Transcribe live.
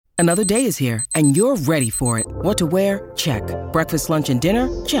Another day is here, and you're ready for it. What to wear? Check. Breakfast, lunch, and dinner?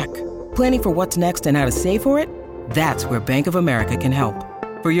 Check. Planning for what's next and how to save for it? That's where Bank of America can help.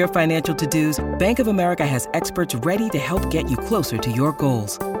 For your financial to-dos, Bank of America has experts ready to help get you closer to your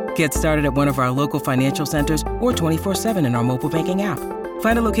goals. Get started at one of our local financial centers or 24/7 in our mobile banking app.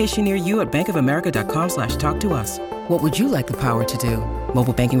 Find a location near you at bankofamerica.com/talktous. What would you like the power to do?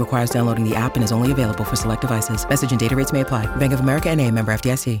 Mobile banking requires downloading the app and is only available for select devices. Message and data rates may apply. Bank of America N.A., member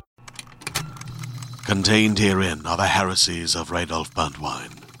FDIC. Contained herein are the heresies of Radolf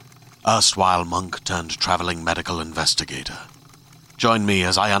Burntwine, erstwhile monk turned traveling medical investigator. Join me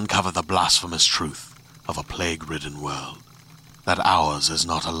as I uncover the blasphemous truth of a plague-ridden world, that ours is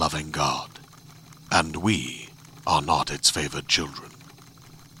not a loving God, and we are not its favored children.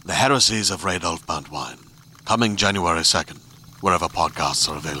 The heresies of Radolf Burntwine, coming January 2nd, wherever podcasts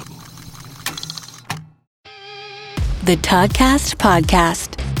are available. The Toddcast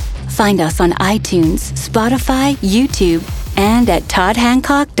Podcast. Find us on iTunes, Spotify, YouTube, and at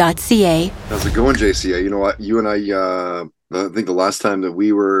toddhancock.ca. How's it going, JC? You know what? You and I think the last time that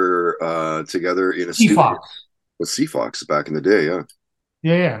we were together in a studio with Seafox back in the day, yeah.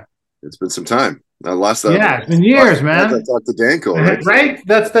 Yeah. It's been some time. It's been years, man. I talked to Danko, right? Right?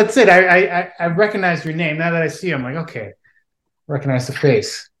 That's it. I recognize your name. Now that I see you, I'm like, okay. Recognize the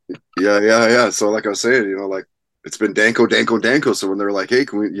face. Yeah. So like I was saying, like, it's been Danko. So when they're like, hey,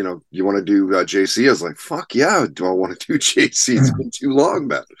 can we, you want to do JC? I was like, fuck yeah, do I want to do JC? It's been too long,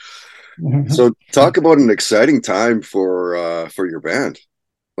 man. So talk about an exciting time for your band.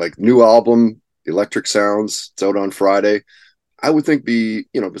 Like, new album, Electric Sounds. It's out on Friday. I would think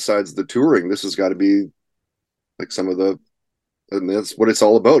besides the touring, this has got to be like and that's what it's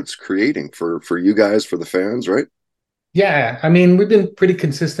all about. It's creating for you guys, for the fans, right? Yeah. I mean, we've been pretty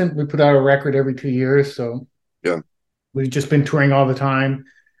consistent. We put out a record every 2 years. So yeah, we've just been touring all the time.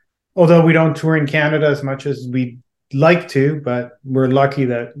 Although we don't tour in Canada as much as we'd like to, but we're lucky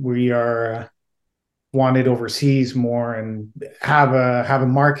that we are wanted overseas more and have a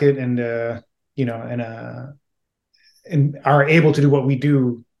market and are able to do what we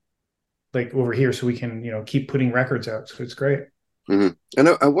do like over here, so we can keep putting records out. So it's great. Mm-hmm. And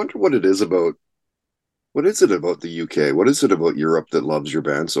I wonder what it is about the UK? What is it about Europe that loves your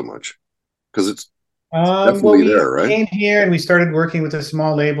band so much? Because it's definitely there, right? We came here and we started working with a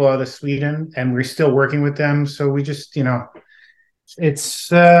small label out of Sweden, and we're still working with them. So we just,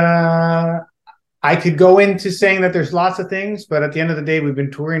 it's, I could go into saying that there's lots of things, but at the end of the day, we've been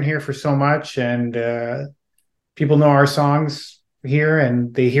touring here for so much, and people know our songs here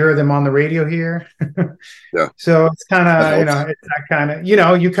and they hear them on the radio here. Yeah. So it's kind of, it's that kind of,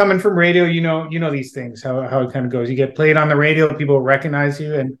 you coming from radio, these things, how it kind of goes. You get played on the radio, people recognize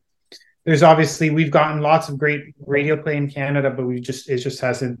you. And there's obviously, we've gotten lots of great radio play in Canada, but it just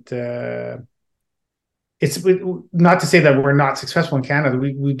hasn't, it's not to say that we're not successful in Canada.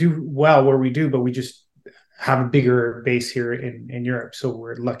 We do well where we do, but we just have a bigger base here in Europe. So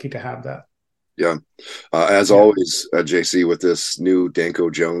we're lucky to have that. Yeah. As always, JC, with this new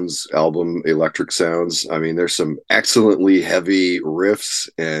Danko Jones album, Electric Sounds, I mean, there's some excellently heavy riffs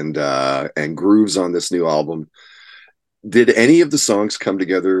and grooves on this new album. Did any of the songs come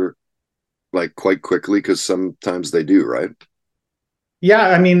together like quite quickly? Because sometimes they do, right? Yeah,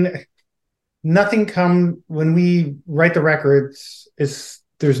 I mean, when we write the records,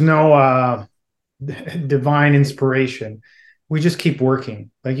 there's no divine inspiration. We just keep working.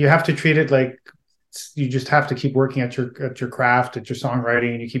 Like, you have to treat it like you just have to keep working at your craft, at your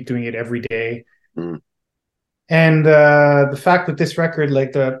songwriting, and you keep doing it every day. Mm. And the fact that this record,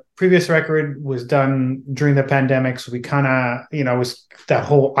 like the previous record, was done during the pandemic, so we kind of, it was that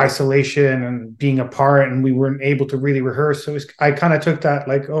whole isolation and being apart, and we weren't able to really rehearse. So I kind of took that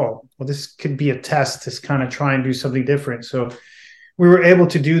like, oh, well, this could be a test to kind of try and do something different. So we were able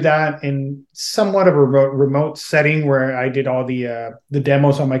to do that in somewhat of a remote setting, where I did all the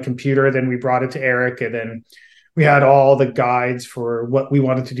demos on my computer. Then we brought it to Eric, and then we had all the guides for what we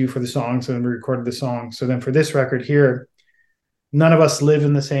wanted to do for the songs, and then we recorded the song. So then for this record here, none of us live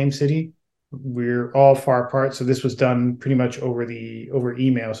in the same city. We're all far apart. So this was done pretty much over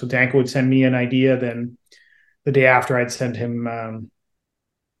email. So Danko would send me an idea, then the day after I'd send him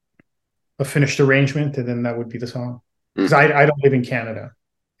a finished arrangement, and then that would be the song. Because I don't live in Canada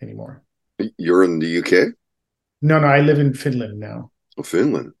anymore. You're in the UK? No, I live in Finland now. Oh,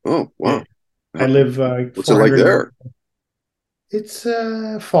 Finland. Oh, wow. I live. What's it like there? It's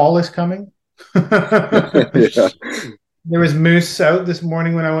fall is coming. Yeah. There was moose out this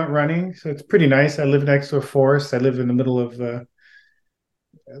morning when I went running, so it's pretty nice. I live next to a forest. I live in the middle of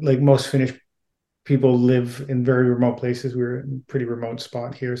like most Finnish people live in very remote places. We were in a pretty remote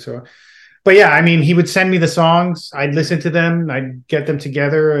spot here. So, but yeah, I mean, he would send me the songs. I'd listen to them. I'd get them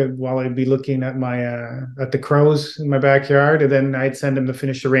together while I'd be looking at my at the crows in my backyard, and then I'd send him the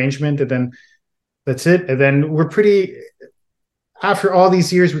finished arrangement, and then that's it. And then we're pretty. After all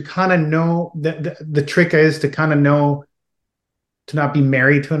these years, we kind of know that the trick is to kind of know to not be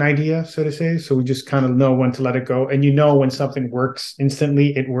married to an idea, so to say. So we just kind of know when to let it go, and when something works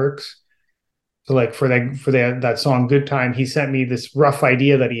instantly, it works. So like for that song "Good Time," he sent me this rough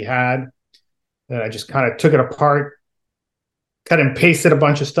idea that he had. And I just kind of took it apart, cut and pasted a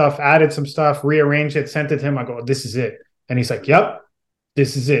bunch of stuff, added some stuff, rearranged it, sent it to him. I go, "This is it." And he's like, "Yep,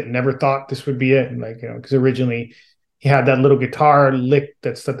 this is it. Never thought this would be it." And like, because originally he had that little guitar lick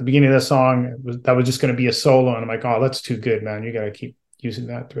that's at the beginning of the song that was just going to be a solo. And I'm like, "Oh, that's too good, man. You got to keep using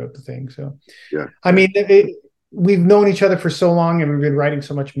that throughout the thing." So, yeah. I mean, we've known each other for so long and we've been writing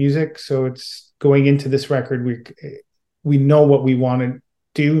so much music. So it's going into this record, we know what we want to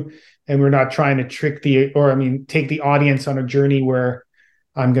do. And we're not trying to take the audience on a journey where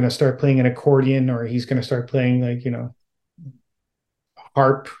I'm going to start playing an accordion or he's going to start playing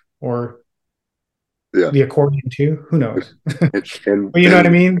harp or the accordion too. Who knows? And you know what I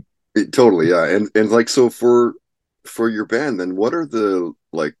mean? Totally. Yeah. And like, so for your band, then what are the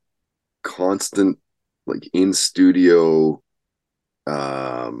like constant, like in studio,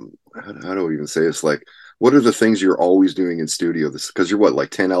 how do I even say this? Like, what are the things you're always doing in studio? This because you're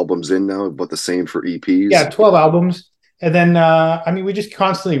like 10 albums in now, but the same for EPs. Yeah, 12 albums. And then we just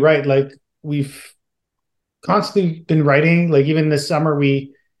constantly write. Like we've constantly been writing. Like even this summer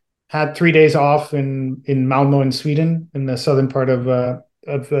we had 3 days off in Malmo in Sweden, in the southern part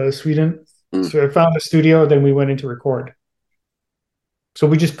of Sweden. So I found a studio, then we went in to record. So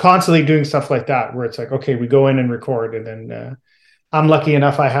we just constantly doing stuff like that where it's like, okay, we go in and record, and then I'm lucky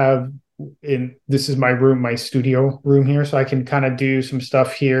enough I have this is my room, my studio room here, so I can kind of do some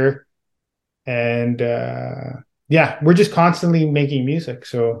stuff here. And we're just constantly making music.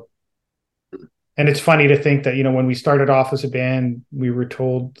 So, and it's funny to think that when we started off as a band, we were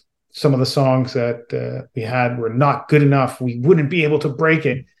told some of the songs that we had were not good enough, we wouldn't be able to break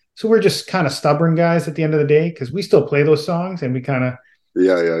it. So we're just kind of stubborn guys at the end of the day, because we still play those songs, and we kind of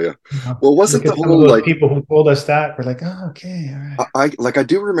well, wasn't the whole like people who told us that we're like, oh, okay, all right. I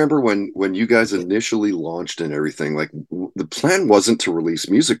do remember when you guys initially launched and everything, like the plan wasn't to release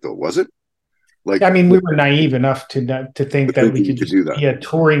music though, was it? Like, I mean, we were naive enough to think that we could just do that. Be a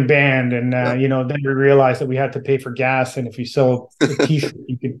touring band, and then we realized that we had to pay for gas, and if you sell a T-shirt,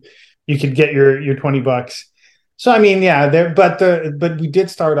 you could get your $20. So I mean, but we did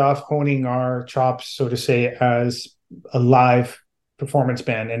start off honing our chops, so to say, as a live performance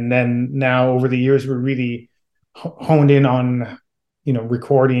band, and then now over the years we're really honed in on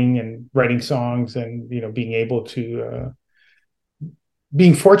recording and writing songs, and being able to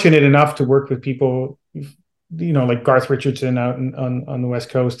being fortunate enough to work with people like Garth Richardson out on the West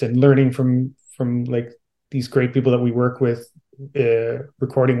Coast, and learning from like these great people that we work with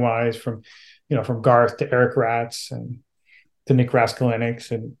recording wise, from Garth to Eric Ratz and to Nick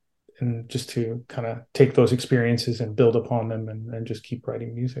Raskulinecz, and just to kind of take those experiences and build upon them, and just keep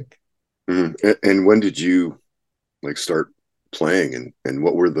writing music. Mm-hmm. And when did you like start playing, and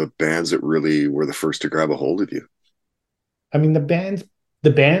what were the bands that really were the first to grab a hold of you? I mean, the band,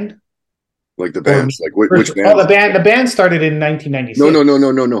 like the bands, like which band? Oh, the band started in 1996.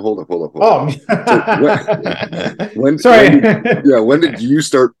 No. Hold up. Oh, so when sorry. When did you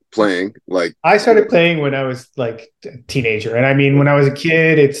start playing? Like, I started playing when I was like a teenager, and I mean, when I was a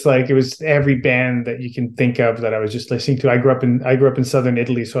kid, it's like it was every band that you can think of that I was just listening to. I grew up in southern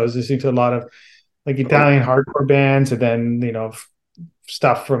Italy, so I was listening to a lot of like Italian hardcore bands, and then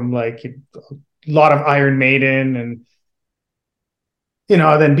stuff from like a lot of Iron Maiden, and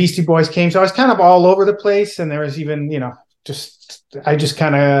then Beastie Boys came. So I was kind of all over the place. And there was even,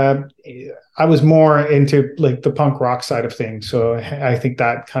 I was more into like the punk rock side of things. So I think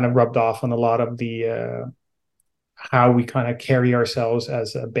that kind of rubbed off on a lot of the, how we kind of carry ourselves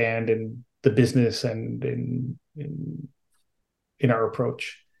as a band in the business and in our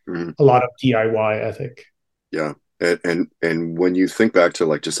approach. Mm-hmm. A lot of DIY ethic. Yeah. And when you think back to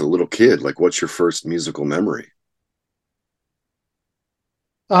like just a little kid, like what's your first musical memory?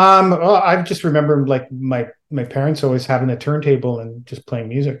 Well, I just remember like my parents always having a turntable and just playing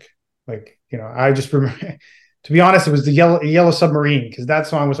music. Like, I just remember, to be honest, it was the Yellow Submarine, because that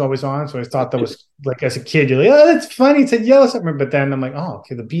song was always on. So I thought that was like, as a kid, you're like, oh, that's funny. It's a Yellow Submarine. But then I'm like, oh,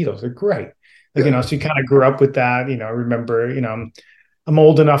 okay, the Beatles are great. Like, so you kind of grew up with that, I remember, I'm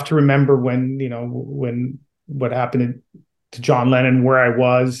old enough to remember when what happened to John Lennon where I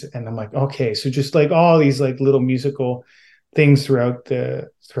was, and I'm like, okay, so just like all these like little musical things throughout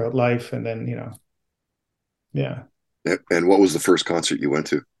life, and then yeah. And what was the first concert you went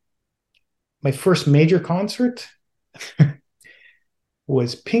to? My first major concert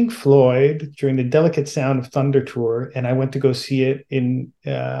was Pink Floyd during the Delicate Sound of Thunder tour, and I went to go see it in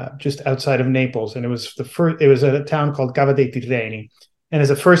just outside of Naples, and it was the first. It was at a town called Cava dei Tirreni, and it's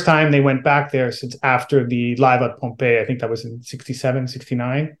the first time they went back there since after the Live at Pompeii. I think that was in 67,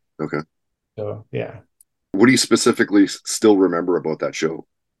 69. Okay. So yeah. What do you specifically still remember about that show?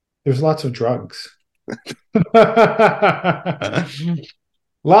 There's lots of drugs.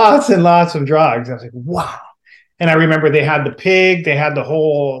 Lots and lots of drugs. I was like, wow. And I remember they had the pig, they had the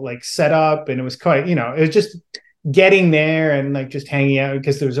whole like setup, and it was quite, it was just getting there and like just hanging out,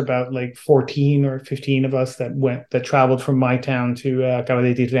 because there was about like 14 or 15 of us that traveled from my town to Cava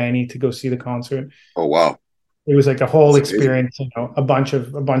dei Tirreni to go see the concert. Oh wow. It was like a whole That's experience, a bunch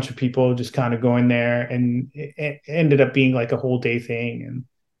of people just kind of going there, and it ended up being like a whole day thing, and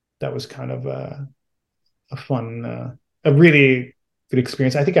that was kind of a fun, a really good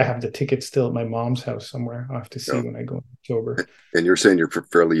experience. I think I have the tickets still at my mom's house somewhere. I'll have to see when I go in October. And you're saying you're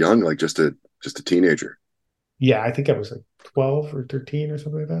fairly young, like just a teenager. Yeah, I think I was like 12 or 13 or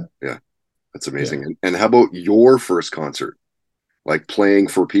something like that. Yeah, that's amazing. Yeah. And how about your first concert? Like playing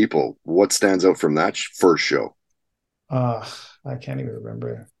for people. What stands out from that first show? I can't even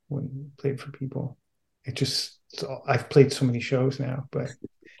remember when we played for people. I've played so many shows now, but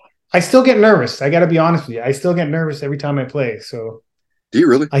I still get nervous. I got to be honest with you. I still get nervous every time I play. So do you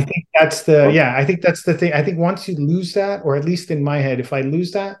really? I think that's I think that's the thing. I think once you lose that, or at least in my head, if I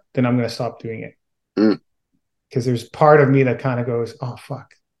lose that, then I'm going to stop doing it. Because there's part of me that kind of goes, oh,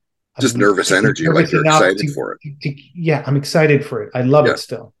 fuck. Just nervous energy, like you're excited for it. Yeah, I'm excited for it. I love it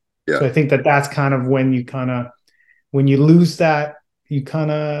still. Yeah. So I think that's kind of when you lose that,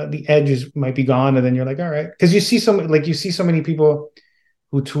 the edges might be gone, and then you're like, all right. Because you see so many people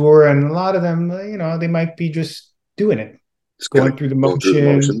who tour, and a lot of them, they might be just doing it. Just going through the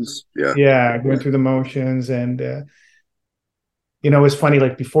motions. Yeah. Going through the motions. And, it was funny,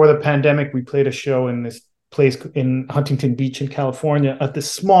 like before the pandemic, we played a show in this place in Huntington Beach in California at this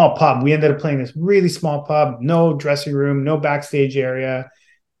small pub. We ended up playing this really small pub, no dressing room, no backstage area.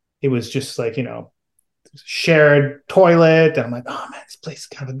 It was just like, shared toilet. And I'm like, oh man, this place is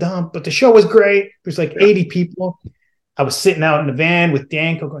kind of a dump. But the show was great. There's like 80 people. I was sitting out in the van with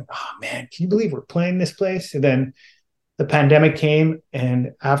Danko going, oh man, can you believe we're playing this place? And then the pandemic came.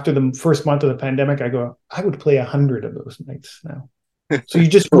 And after the first month of the pandemic, I go, I would play 100 of those nights now. So you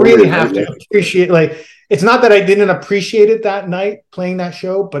just really have to appreciate, like, it's not that I didn't appreciate it that night playing that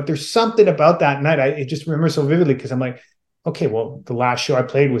show, but there's something about that night. I just remember so vividly, because I'm like, okay, well, the last show I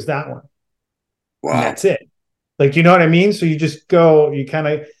played was that one. Wow. And that's it. Like, you know what I mean? So you just go,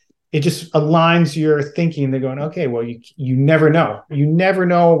 it just aligns your thinking. They're going, okay, well, you never know. You never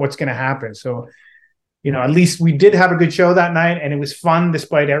know what's going to happen. So, at least we did have a good show that night, and it was fun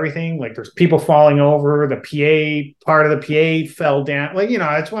despite everything. Like, there's people falling over. The part of the PA fell down. Like,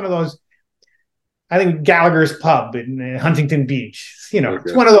 it's one of those, I think Gallagher's Pub in Huntington Beach.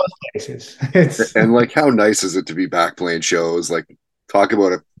 It's one of those places. And like, how nice is it to be back playing shows? Like, talk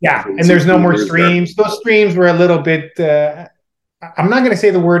about it. Yeah, and there's no more streams. Those streams were a little bit, I'm not going to say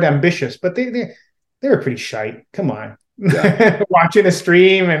the word ambitious, but they were pretty shite. Come on. Yeah. Watching a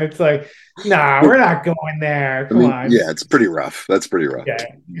stream, and it's like, nah, we're not going there. Come on. Yeah, it's pretty rough. That's pretty rough.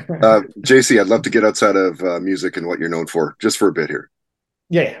 Yeah. JC, I'd love to get outside of music and what you're known for, just for a bit here.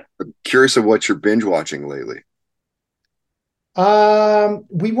 Yeah. I'm curious of what you're binge watching lately.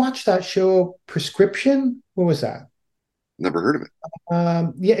 We watched that show Prescription. What was that? Never heard of it.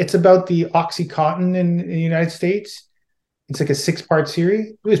 Yeah, it's about the Oxycontin in the United States. It's like a 6-part series.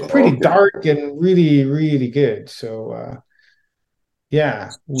 It was pretty dark and really, really good. So, yeah.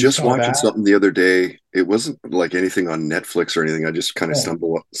 Just watching something the other day. It wasn't like anything on Netflix or anything. I just kind of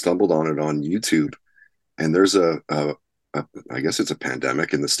stumbled on it on YouTube. And there's I guess it's a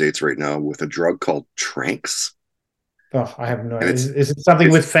pandemic in the States right now with a drug called Tranks. Oh, I have no idea. Is it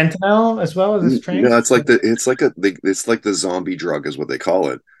something with fentanyl as well as this Tranks? No, it's like the zombie drug is what they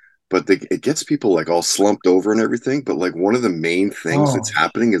call it. But it gets people like all slumped over and everything. But like one of the main things that's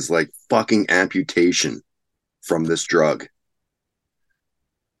happening is like fucking amputation from this drug.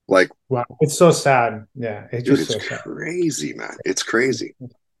 Like, wow, it's so sad. Yeah, it's so crazy, man. It's crazy.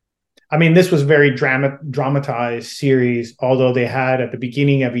 I mean, this was very dramatized series. Although they had at the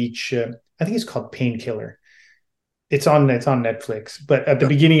beginning of each, I think it's called Painkiller. It's on Netflix. But at the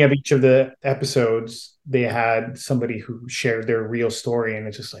beginning of each of the episodes, they had somebody who shared their real story, and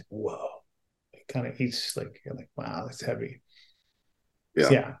it's just like, whoa, kind of eats like you're like, wow, that's heavy. Yeah.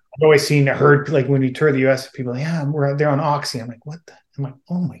 So, yeah, I've always heard like when you tour the US, people are like, yeah, we're there on Oxy. I'm like, what the? I'm like,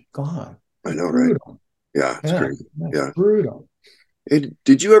 oh my God, I that's know, right? brutal. Yeah, it's Yeah, crazy. that's Yeah. brutal. Hey,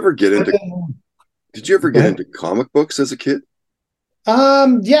 did you ever Go get ahead. into comic books as a kid?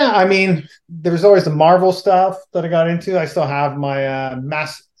 Yeah, I mean, there was always the Marvel stuff that I got into. I still have my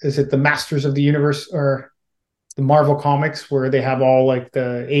is it the Masters of the Universe or the Marvel comics where they have all like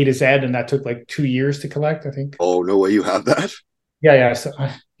the A to Z, and that took like 2 years to collect, I think. Oh, no way you have that? Yeah, yeah. So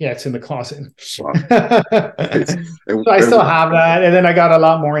yeah, it's in the closet. Wow. So Nice. I still have that. And then I got a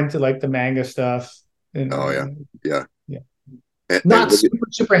lot more into like the manga stuff. And Oh yeah. Yeah. yeah. And Not super,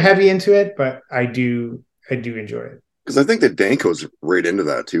 super heavy into it, but I do enjoy it. because I think that Danko's right into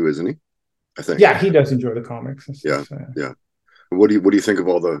that too, isn't he? I think. Yeah, he does enjoy the comics and Yeah. stuff. So. Yeah. What do you think of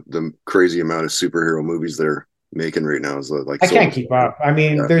all the crazy amount of superhero movies they're making right now? Is like I so can't much. keep up. I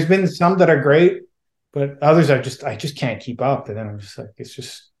mean, Yeah. there's been some that are great, but others I just can't keep up. And then I'm just like, it's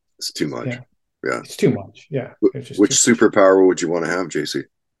just It's too much. yeah, Yeah. it's too much. Yeah, it's just Which too much. superpower would you want to have, JC?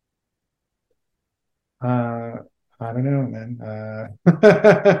 Uh, I don't know, man.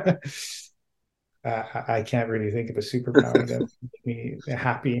 I can't really think of a superpower that would make me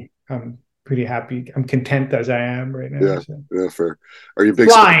happy. I'm pretty happy. I'm content as I am right now. Yeah. So. Yeah. Fair. Are you a big?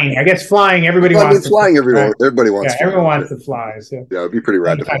 Flying, I guess flying. Everybody Well, I mean, wants to fly, flying. right? Everybody wants Yeah, flying. everyone wants to fly. So Yeah, it'd be pretty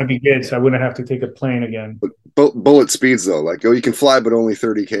rad that'd to fly. kind of be good. So I wouldn't have to take a plane again. But bullet speeds though, like you can fly, but only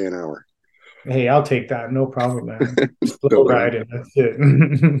 30K an hour. Hey, I'll take that. No problem, man. No Little doubt. ride and that's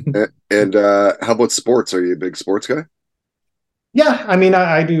it. And how about sports? Are you a big sports guy? Yeah, I mean,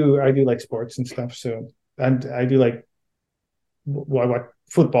 I do like sports and stuff. So and I do like what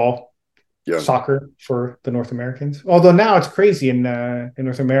football, Yeah. soccer for the North Americans. Although now it's crazy in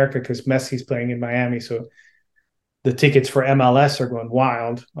North America because Messi's playing in Miami, so the tickets for MLS are going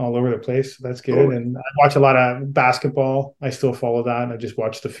wild all over the place. So that's good. Totally. And I watch a lot of basketball. I still follow that. I just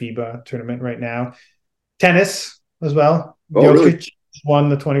watched the FIBA tournament right now. Tennis as well. Oh, really? Jokic won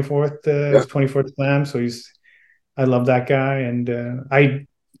the 24th Yeah. 24th slam, so I love that guy. And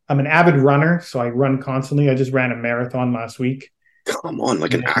I'm an avid runner, so I run constantly. I just ran a marathon last week. Come on,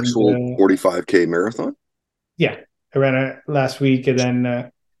 like an And actual 45K marathon? yeah, I ran it last week, and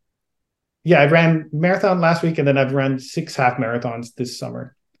then yeah, I ran marathon last week, and then I've run 6 half marathons this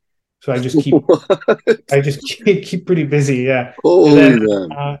summer. So I just keep What? I just keep pretty busy, yeah. And Holy then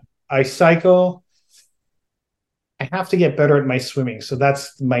man. I cycle. I have to get better at my swimming, so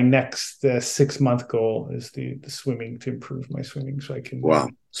that's my next 6-month goal is the swimming, to improve my swimming, so I can. Wow.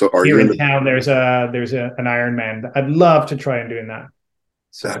 So are Here you in in town, there's an Ironman. I'd love to try and doing that.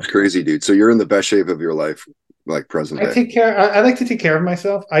 So that's crazy, dude. So you're in the best shape of your life, like present I day. take care. I like to take care of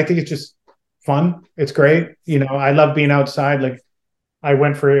myself. I think it's just fun. It's great. I love being outside. Like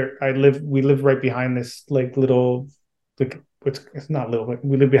we live right behind this like little, like it's not little, but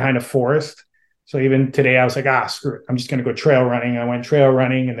we live behind a forest. So even today I was like, screw it. I'm just gonna go trail running. I went trail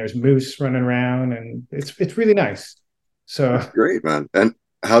running and there's moose running around and it's really nice. So Great, man. And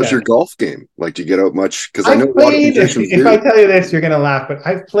how's yeah. your golf game? Like, do you get out much? Because I know I've a lot of played, musicians if I do. tell you this, you're gonna laugh, but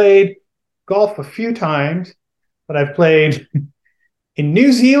I've played golf a few times, but I've played in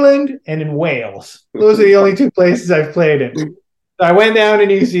New Zealand and in Wales. Those are the only 2 places I've played in. So I went down to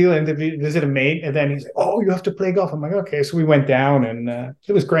New Zealand to visit a mate, and then he's like, "Oh, you have to play golf." I'm like, "Okay." So we went down, and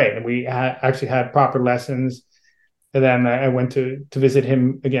it was great. And we actually had proper lessons. And then I went to visit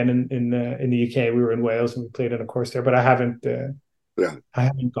him again in the UK. We were in Wales, and we played on a course there. But Yeah. I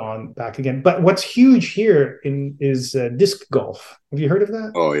haven't gone back again. But what's huge here is disc golf. Have you heard of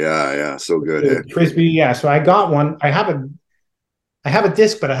that? Oh yeah, yeah. So good. Hey. Frisbee, yeah. So I got one. I have a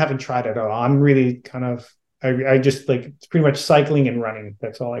disc, but I haven't tried it at all. I'm really kind of I just like it's pretty much cycling and running.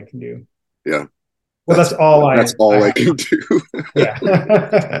 That's all I can do. Yeah. Well, that's all I can do.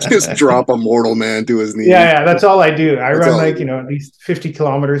 Yeah. Just drop a mortal man to his knees. Yeah, that's all I do. I That's run all I like, do. at least 50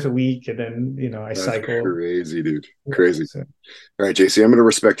 kilometers a week, and then, I That's cycle. crazy, dude. Crazy. So. All right, JC, I'm going to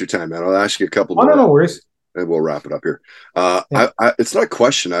respect your time, man. I'll ask you a couple Oh, more. no worries. And we'll wrap it up here. Yeah. It's not a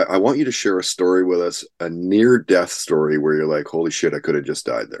question. I want you to share a story with us, a near-death story where you're like, holy shit, I could have just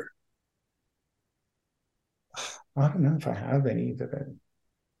died there. I don't know if I have any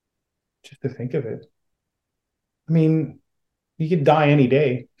just to think of it. I mean, you could die any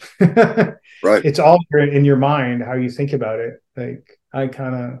day. Right. It's all in your mind, how you think about it. Like, I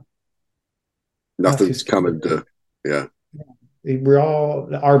kind of. Nothing's coming to, yeah.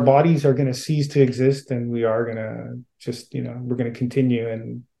 Our bodies are going to cease to exist, and we are going to just, we're going to continue,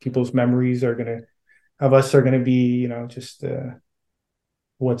 and people's memories of us are going to be, just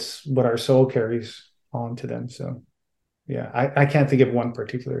what our soul carries on to them. So, yeah, I can't think of one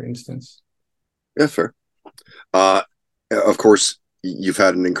particular instance. Yeah, fair. Uh, of course, you've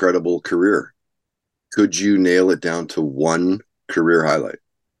had an incredible career. Could you nail it down to one career highlight?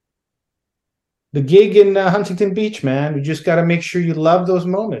 The gig in Huntington Beach, man. You just got to make sure you love those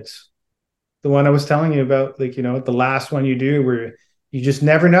moments. The one I was telling you about, like, the last one you do where you just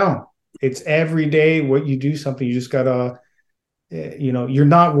never know. It's every day what you do something. You just gotta, you're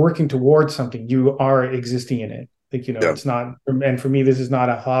not working towards something. You are existing in it. Like, Yeah. it's not, and for me, this is not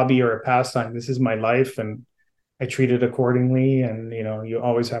a hobby or a pastime. This is my life, and I treat it accordingly. And, you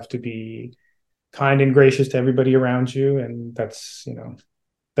always have to be kind and gracious to everybody around you. And that's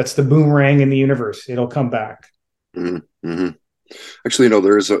the boomerang in the universe. It'll come back. Mm-hmm. Mm-hmm. Actually,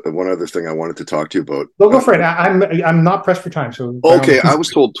 there is one other thing I wanted to talk to you about. Go for it. I'm not pressed for time, so by all Okay, I means. was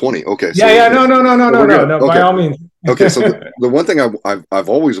told 20. Okay, so Yeah. No. so we're good. No. By Okay, all means. okay. So the one thing I've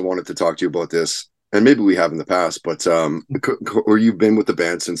always wanted to talk to you about this, and maybe we have in the past, but or you've been with the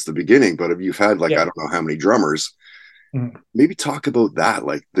band since the beginning, but you've had like Yeah. I don't know how many drummers. Mhm. Maybe talk about that,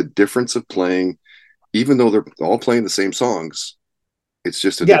 like the difference of playing, even though they're all playing the same songs. It's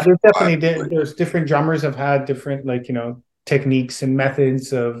just a Yeah, different there's vibe. definitely there's different drummers have had different, like, techniques and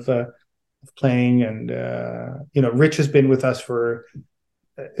methods of playing, and Rich has been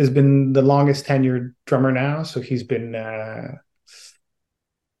the longest tenured drummer now, so he's been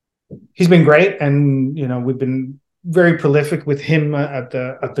great, and we've been very prolific with him at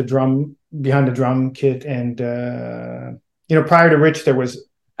the drum, behind the drum kit. And prior to Rich, there was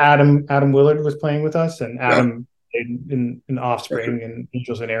Adam Willard was playing with us, and Yeah, Adam in record. Offspring and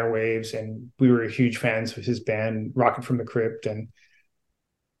Angels and Airwaves, and we were huge fans of his band Rocket from the Crypt. And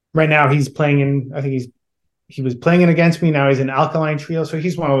right now he's playing in, I think he was playing in Against Me. Now he's in Alkaline Trio, so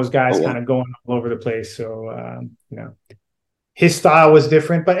he's one of those guys Oh kind well. of going all over the place. So his style was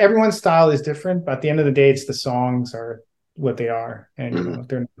different, but everyone's style is different. But at the end of the day, it's the songs are what they are, and Mm-hmm.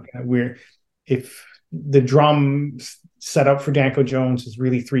 they're not we're if the drum setup for Danko Jones is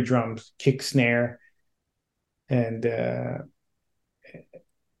really three drums, kick, snare, and a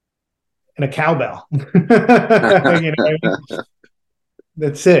cowbell.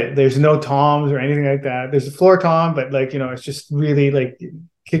 That's it. There's no toms or anything like that. There's a floor tom, but, like, it's just really like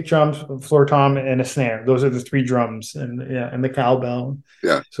kick drums, floor tom, and a snare. Those are the three drums, and yeah, and the cowbell.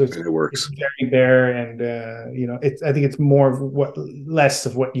 Yeah, So and it it's works. very bare, and I think it's more of less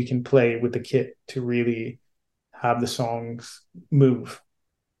of what you can play with the kit to really have the songs move.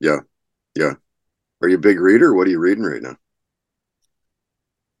 Yeah, yeah. Are you a big reader? What are you reading right now?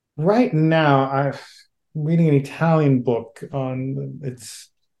 Right now, I'm reading an Italian book on it's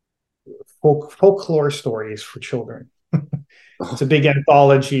folklore stories for children. It's Oh, a big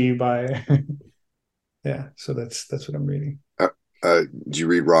anthology by yeah. So that's what I'm reading. uh, do you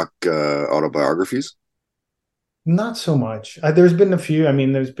read rock autobiographies? Not so much. There's been a few. I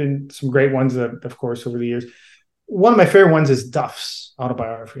mean, there's been some great ones that, of course, over the years. One of my favorite ones is Duff's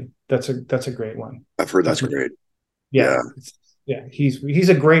autobiography. That's a great one. I've heard that's That's great. Yeah, yeah, he's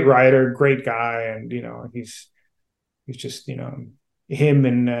a great writer, great guy, and he's just him,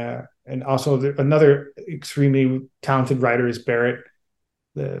 and also another extremely talented writer is Barrett,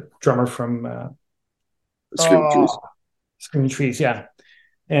 the drummer from Screaming Trees. Screaming Trees, yeah,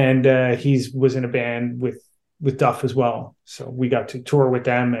 and he's was in a band with Duff as well. So we got to tour with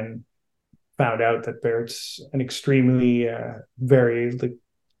them and found out that Barrett's an extremely very, like,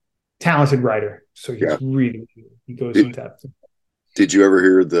 talented writer. So Yeah. he goes Did in depth. Did you ever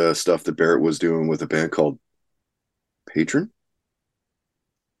hear the stuff that Barrett was doing with a band called Patron?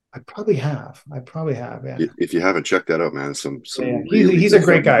 I probably have, yeah. If you haven't, checked that out, man. Yeah. Some really He's a good stuff.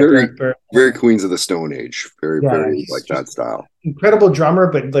 great guy, Very Barrett. very Queens of the Stone Age. Very Yeah, very he's like that just style. incredible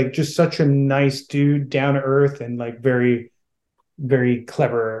drummer, but, like, just such a nice dude, down to earth, and, like, very, very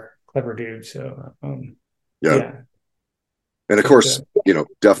clever dude. So Yeah, yeah, and of but course,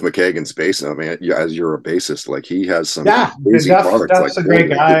 Duff McKagan's bass. I mean, as you're a bassist, like he has some yeah, amazing parts. Like Duff's a great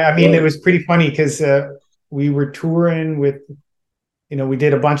totally guy. I mean, it good. was pretty funny because we were touring with, we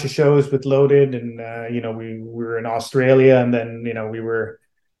did a bunch of shows with Loaded, and we were in Australia, and then we were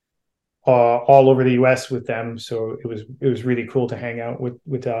all over the US with them. So it was really cool to hang out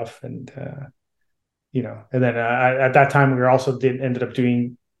with Duff, and and then at that time we were also ended up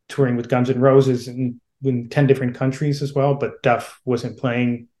doing touring with Guns N' Roses in 10 different countries as well. But Duff wasn't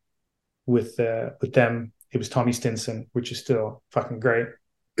playing with them. It was Tommy Stinson, which is still fucking great.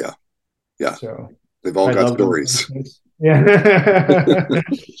 Yeah, yeah. So They've all I got love those stories. guys. Yeah.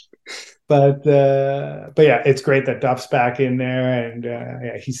 But yeah, it's great that Duff's back in there, and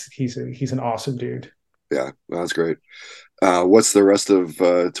yeah, he's an awesome dude. Yeah, that's great. What's the rest of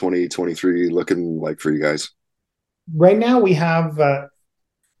 2023 looking like for you guys? Right now we have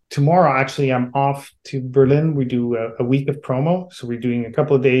tomorrow, actually, I'm off to Berlin. We do a week of promo. So we're doing a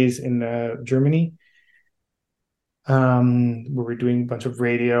couple of days in Germany, where we're doing a bunch of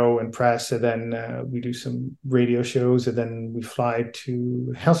radio and press. And then we do some radio shows. And then we fly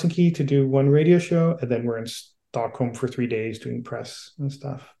to Helsinki to do one radio show. And then we're in Stockholm for 3 days doing press and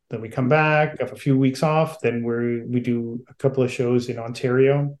stuff. Then we come back, have a few weeks off. Then we do a couple of shows in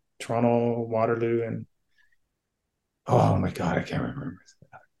Ontario, Toronto, Waterloo, and oh my God, I can't remember.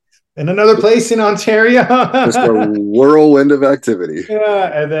 And another place in Ontario. Just a whirlwind of activity.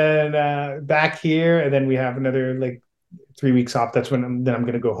 Yeah, and then back here, and then we have another like 3 weeks off. That's when I'm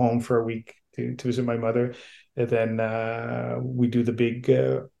going to go home for a week to visit my mother. And then we do the big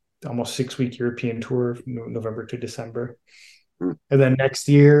almost 6-week European tour from November to December. And then next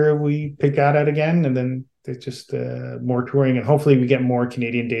year we pick at it again, and then it's just more touring, and hopefully we get more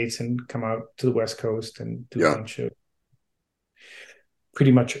Canadian dates and come out to the West Coast and do a bunch of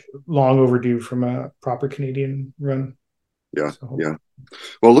pretty much long overdue from a proper Canadian run. Yeah, so, yeah.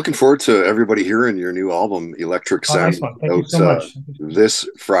 Well, looking forward to everybody hearing your new album, Electric Sound. Nice one. Thank you so much. This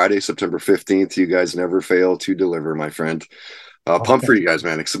Friday, September 15th. You guys never fail to deliver, my friend. Pumped for you guys,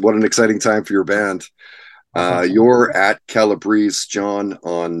 man. What an exciting time for your band. You're at Calabrese John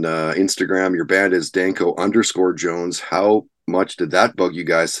on Instagram. Your band is Danko_Jones. How much did that bug you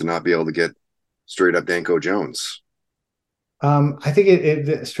guys to not be able to get straight up Danko Jones? I think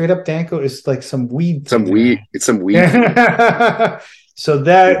it straight up Danko is like some weed. It's some weed. So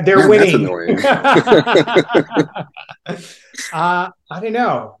that they're winning. I don't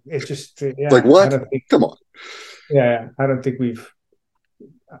know. It's just like what? Come on. Yeah, I don't think we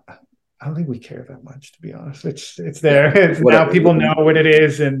care that much, to be honest. It's there. Now people know what it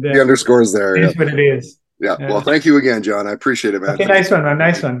is, and the underscore is there. It's what it is. Yeah. Well, thank you again, John. I appreciate it, man. Okay, nice one, man.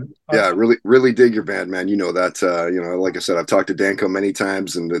 Nice one. Yeah, really dig your band, man. You know that. Like I said, I've talked to Danko many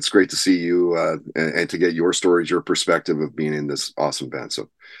times, and it's great to see you and to get your stories, your perspective of being in this awesome band. So,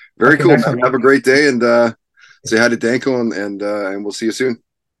 very cool. Man. Have a great day, and say hi to Danko, and we'll see you soon.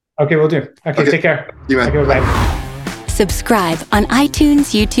 Okay, we'll do. Okay. Take care. See you, man. Okay, bye. Subscribe on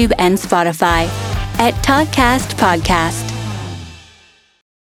iTunes, YouTube, and Spotify at Toddcast Podcast.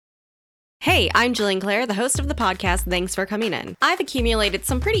 Hey, I'm Jillian Clare, the host of the podcast Thanks for Coming In. I've accumulated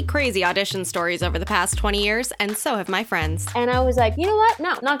some pretty crazy audition stories over the past 20 years, and so have my friends. And I was like, you know what?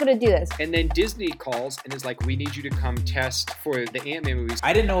 No, not gonna do this. And then Disney calls and is like, we need you to come test for the Ant-Man movies.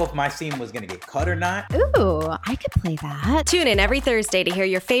 I didn't know if my scene was gonna get cut or not. Ooh, I could play that. Tune in every Thursday to hear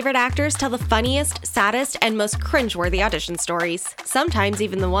your favorite actors tell the funniest, saddest, and most cringeworthy audition stories. Sometimes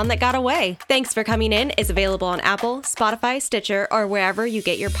even the one that got away. Thanks for Coming In is available on Apple, Spotify, Stitcher, or wherever you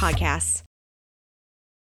get your podcasts.